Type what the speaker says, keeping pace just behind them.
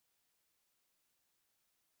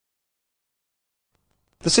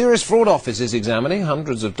The Serious Fraud Office is examining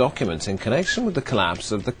hundreds of documents in connection with the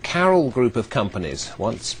collapse of the Carroll group of companies,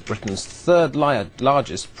 once Britain's third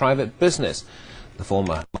largest private business. The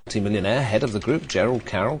former multimillionaire head of the group, Gerald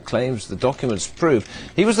Carroll, claims the documents prove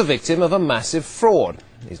he was the victim of a massive fraud.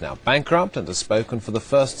 He's now bankrupt and has spoken for the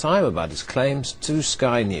first time about his claims to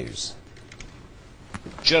Sky News.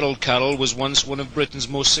 Gerald Carroll was once one of Britain's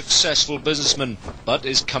most successful businessmen, but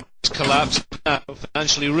his company's collapsed, now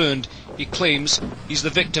financially ruined. He claims he's the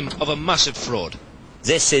victim of a massive fraud.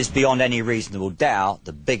 This is, beyond any reasonable doubt,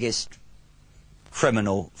 the biggest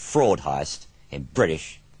criminal fraud heist in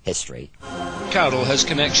British history. Carroll has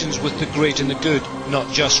connections with the great and the good,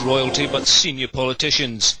 not just royalty but senior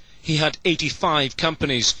politicians. He had 85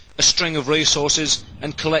 companies, a string of racehorses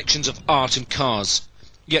and collections of art and cars.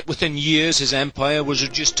 Yet within years his empire was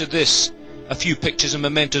reduced to this, a few pictures and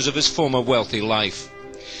mementos of his former wealthy life.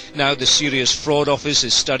 Now the Serious Fraud Office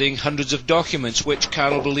is studying hundreds of documents which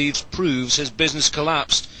Carroll believes proves his business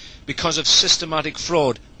collapsed because of systematic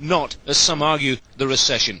fraud, not, as some argue, the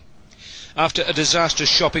recession. After a disastrous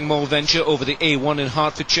shopping mall venture over the A1 in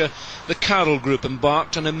Hertfordshire, the Carroll Group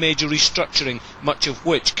embarked on a major restructuring, much of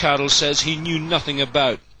which Carroll says he knew nothing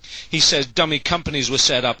about. He says dummy companies were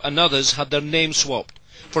set up and others had their names swapped.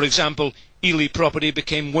 For example, Ely Property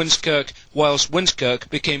became Winskirk, whilst Winskirk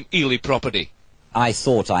became Ely Property. I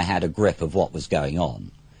thought I had a grip of what was going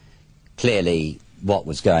on. Clearly, what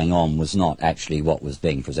was going on was not actually what was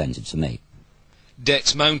being presented to me.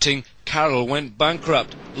 Debts mounting, Carroll went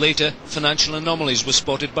bankrupt. Later, financial anomalies were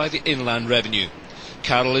spotted by the Inland Revenue.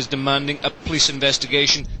 Carroll is demanding a police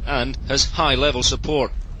investigation and has high-level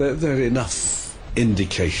support. There are enough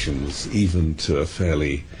indications, even to a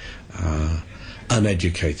fairly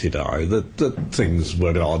uneducated eye, that things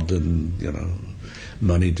were odd and,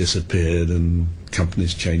 money disappeared and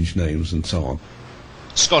companies changed names and so on.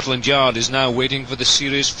 Scotland Yard is now waiting for the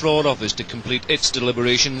Serious Fraud Office to complete its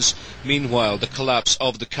deliberations. Meanwhile, the collapse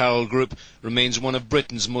of the Carroll Group remains one of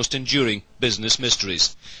Britain's most enduring business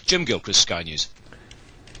mysteries. Jim Gilchrist, Sky News.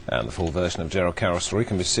 And the full version of Gerald Carroll's story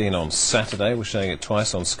can be seen on Saturday. We're showing it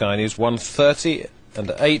twice on Sky News, 1:30 and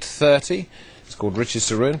 8:30. It's called Riches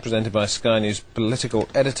to Ruin, presented by Sky News political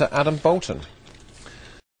editor Adam Bolton.